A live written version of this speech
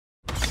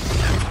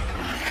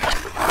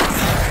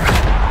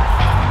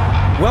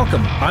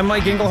Welcome, I'm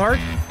Mike Engelhardt,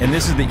 and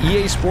this is the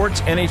EA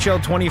Sports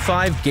NHL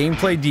 25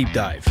 Gameplay Deep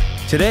Dive.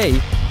 Today,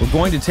 we're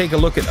going to take a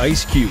look at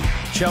IceQ,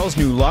 Chell's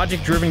new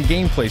logic-driven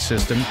gameplay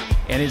system,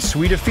 and its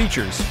suite of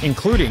features,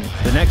 including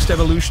the next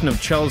evolution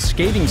of Chell's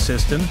skating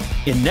system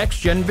in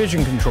next-gen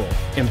vision control,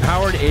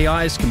 empowered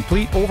AI's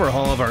complete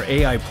overhaul of our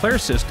AI player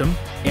system,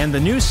 and the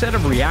new set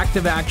of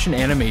reactive action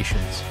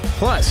animations.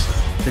 Plus,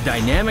 the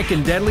dynamic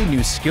and deadly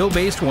new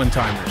skill-based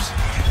one-timers.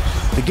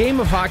 The game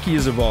of hockey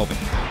is evolving.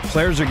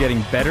 Players are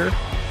getting better,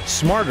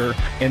 smarter,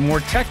 and more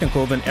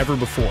technical than ever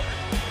before,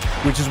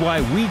 which is why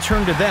we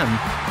turn to them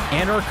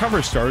and our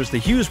cover stars, the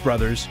Hughes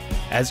brothers,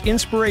 as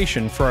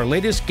inspiration for our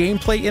latest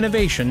gameplay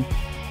innovation,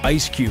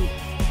 IceQ.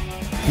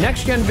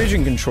 Next-gen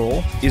vision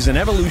control is an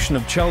evolution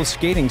of Chell's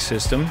skating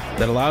system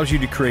that allows you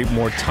to create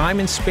more time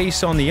and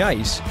space on the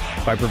ice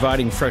by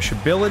providing fresh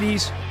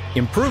abilities,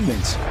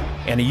 improvements,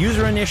 and a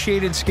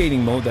user-initiated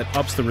skating mode that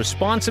ups the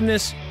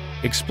responsiveness,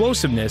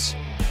 explosiveness,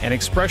 and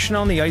expression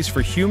on the ice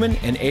for human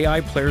and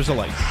AI players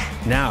alike.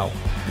 Now,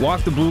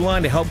 walk the blue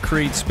line to help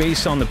create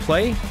space on the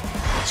play,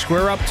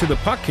 square up to the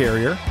puck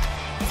carrier,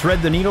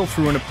 thread the needle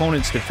through an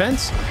opponent's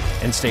defense,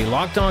 and stay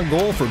locked on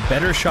goal for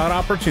better shot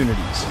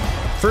opportunities.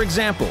 For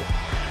example,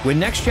 when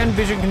next-gen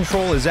vision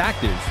control is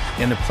active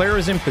and the player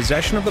is in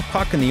possession of the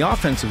puck in the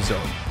offensive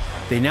zone,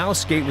 they now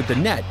skate with the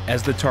net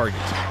as the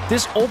target.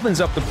 This opens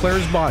up the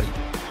player's body,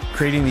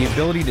 creating the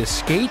ability to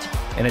skate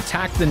and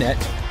attack the net,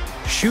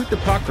 shoot the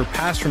puck or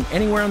pass from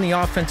anywhere in the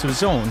offensive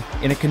zone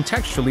in a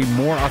contextually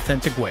more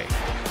authentic way.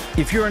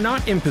 If you are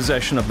not in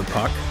possession of the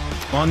puck,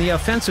 on the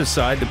offensive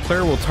side, the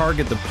player will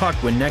target the puck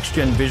when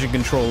next-gen vision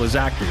control is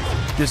active.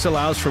 This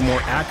allows for more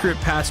accurate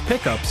pass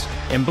pickups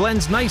and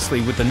blends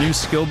nicely with the new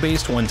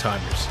skill-based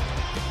one-timers.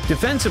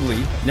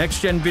 Defensively,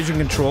 next-gen vision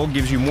control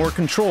gives you more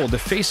control to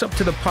face up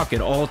to the puck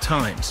at all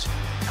times,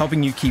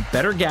 helping you keep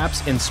better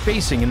gaps and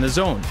spacing in the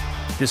zone.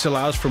 This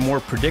allows for more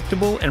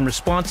predictable and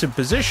responsive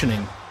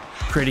positioning,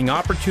 creating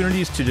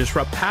opportunities to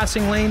disrupt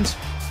passing lanes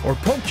or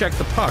poke check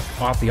the puck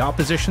off the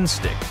opposition's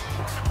stick.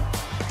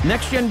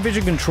 Next-gen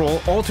vision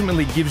control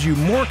ultimately gives you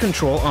more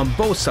control on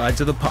both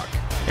sides of the puck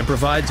and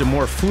provides a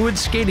more fluid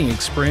skating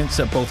experience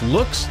that both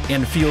looks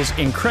and feels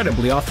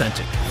incredibly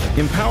authentic.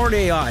 Empowered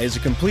AI is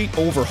a complete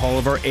overhaul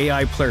of our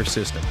AI player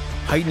system,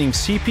 heightening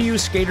CPU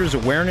skaters'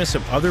 awareness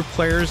of other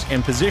players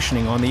and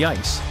positioning on the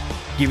ice,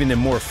 giving them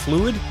more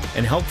fluid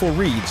and helpful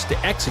reads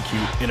to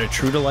execute in a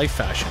true-to-life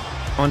fashion.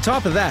 On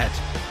top of that,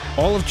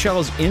 all of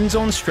Chell's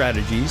in-zone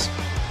strategies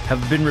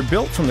have been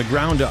rebuilt from the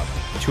ground up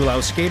to allow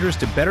skaters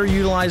to better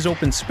utilize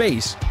open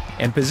space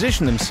and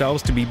position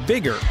themselves to be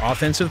bigger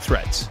offensive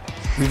threats.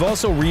 We've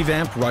also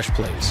revamped rush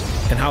plays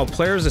and how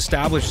players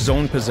establish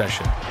zone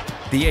possession.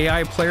 The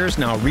AI players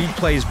now read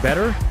plays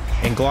better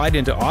and glide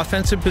into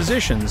offensive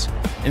positions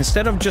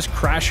instead of just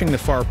crashing the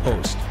far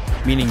post,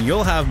 meaning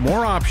you'll have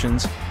more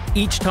options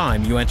each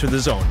time you enter the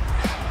zone.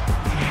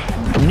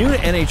 New to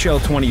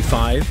NHL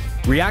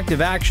 25,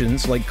 reactive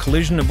actions like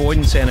collision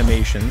avoidance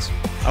animations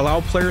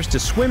allow players to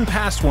swim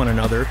past one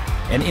another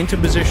and into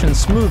position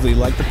smoothly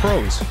like the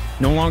pros,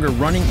 no longer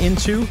running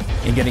into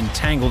and getting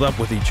tangled up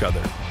with each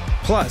other.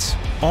 Plus,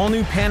 all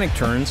new panic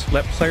turns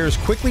let players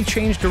quickly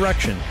change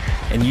direction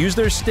and use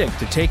their stick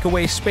to take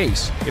away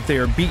space if they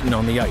are beaten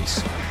on the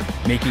ice,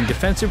 making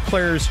defensive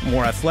players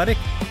more athletic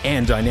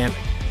and dynamic.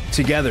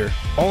 Together,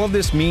 all of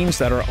this means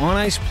that our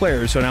on-ice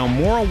players are now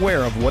more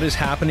aware of what is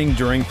happening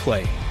during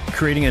play,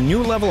 creating a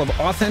new level of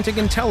authentic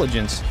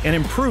intelligence and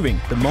improving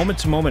the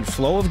moment-to-moment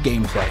flow of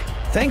gameplay.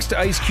 Thanks to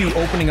IceQ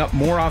opening up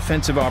more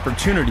offensive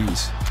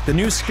opportunities, the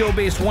new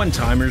skill-based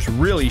one-timers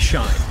really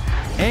shine.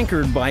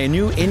 Anchored by a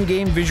new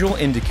in-game visual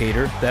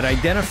indicator that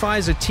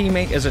identifies a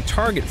teammate as a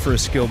target for a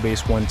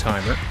skill-based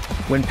one-timer,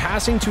 when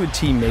passing to a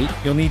teammate,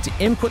 you'll need to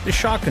input the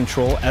shot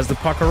control as the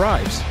puck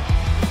arrives.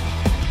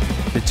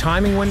 The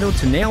timing window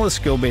to nail a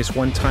skill-based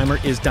one-timer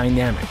is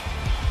dynamic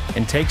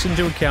and takes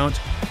into account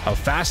how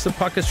fast the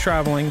puck is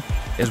traveling,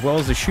 as well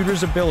as the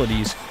shooter's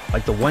abilities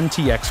like the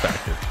 1T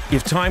X-Factor.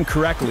 If timed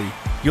correctly,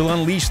 you'll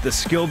unleash the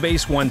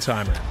skill-based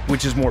one-timer,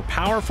 which is more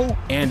powerful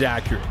and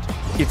accurate.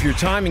 If your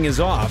timing is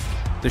off,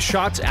 the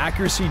shot's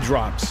accuracy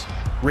drops,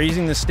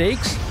 raising the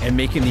stakes and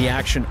making the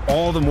action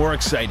all the more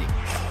exciting.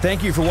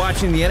 Thank you for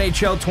watching the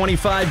NHL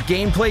 25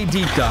 Gameplay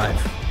Deep Dive.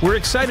 We're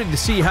excited to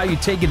see how you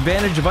take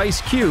advantage of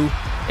IceQ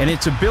and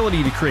its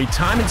ability to create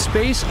time and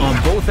space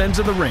on both ends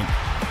of the rink.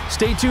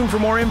 Stay tuned for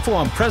more info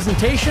on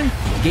presentation,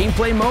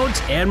 gameplay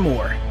modes, and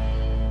more.